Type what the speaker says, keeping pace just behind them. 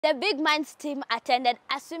The Big Minds team attended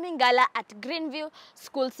a swimming gala at Greenview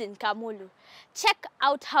schools in Kamulu. Check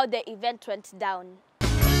out how the event went down.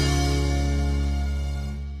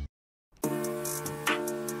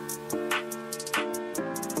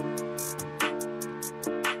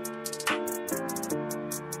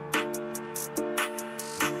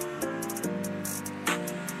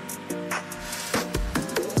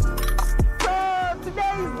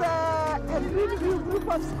 Greenview group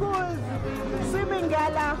of schools swimming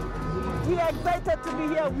gala. We are excited to be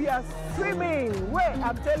here. We are swimming. Wait,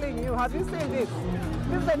 I'm telling you, have you seen this?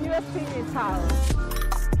 This is the newest thing in town.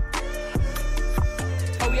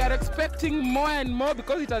 We are expecting more and more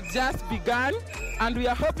because it has just begun, and we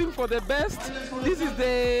are hoping for the best. This is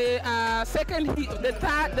the second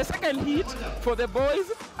heat for the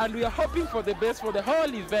boys, and we are hoping for the best for the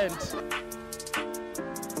whole event.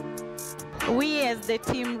 We as the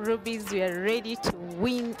team Rubies, we are ready to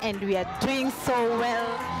win and we are doing so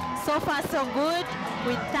well. So far so good.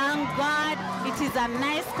 We thank God. It is a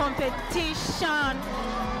nice competition.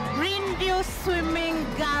 Greenview Swimming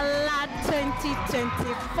Gala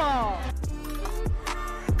 2024.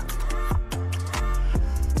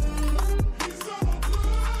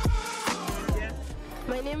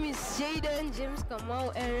 My name is Jaden James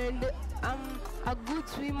Kamau, and I'm a good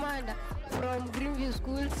swimmer from Greenview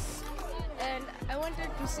Schools. And I wanted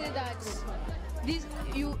to say that if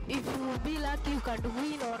you be lucky, you can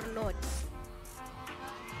win or not.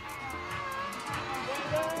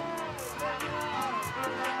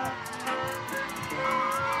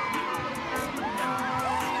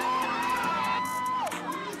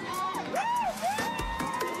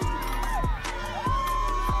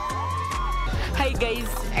 Hi guys,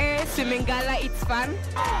 swimming gala, it's fun.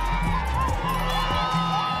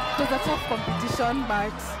 It was a tough competition,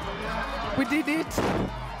 but we did it.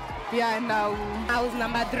 Yeah, now I was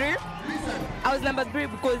number 3. I was number 3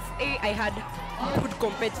 because I had good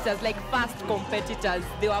competitors, like fast competitors.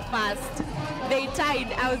 They were fast. They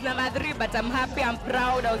tied. I was number 3, but I'm happy, I'm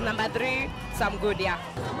proud. I was number 3, so I'm good, yeah.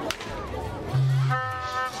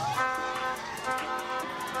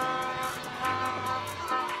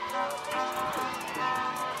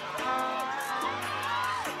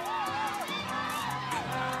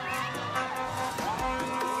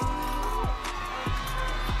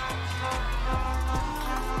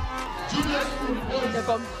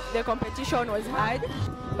 The competition was hard,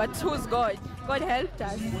 but who's God? God helped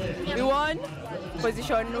us. We won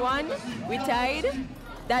position 1, we tied.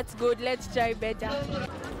 That's good, let's try better.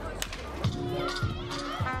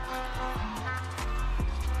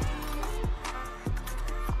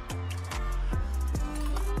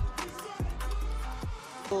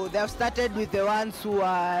 So they have started with the ones who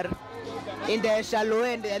are in the shallow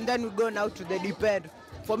end, and then we go now to the deep end.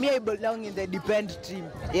 For me, I belong in the deep end team.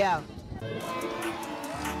 Yeah.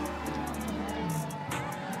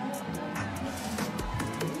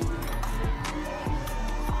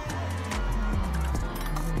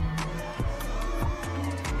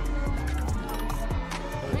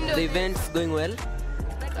 The event's going well.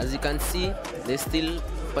 As you can see, there's still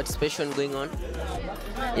participation going on.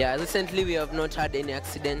 Yeah, recently we have not had any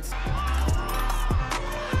accidents.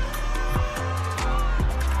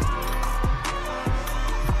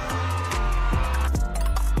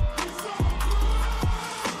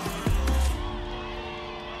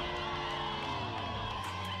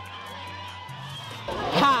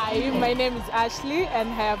 Hi, my name is Ashley and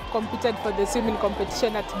I have competed for the swimming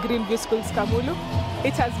competition at Greenview Schools Kamulu.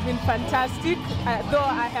 It has been fantastic. Though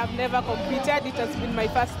I have never competed, it has been my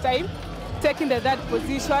first time taking the 3rd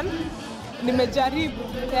position. Nimejaribu.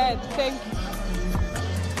 Thank you.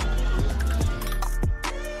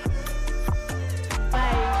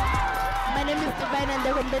 Hi, my name is Divine, and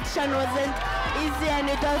the competition wasn't easy and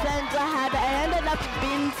it wasn't hard. I ended up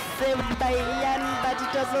being saved by Ian, but it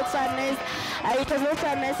was also a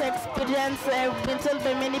nice experience. I've been told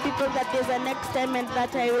by many people that there's a next time and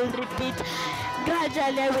that I will repeat.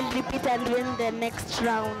 Gradually I will repeat and win the next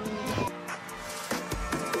round.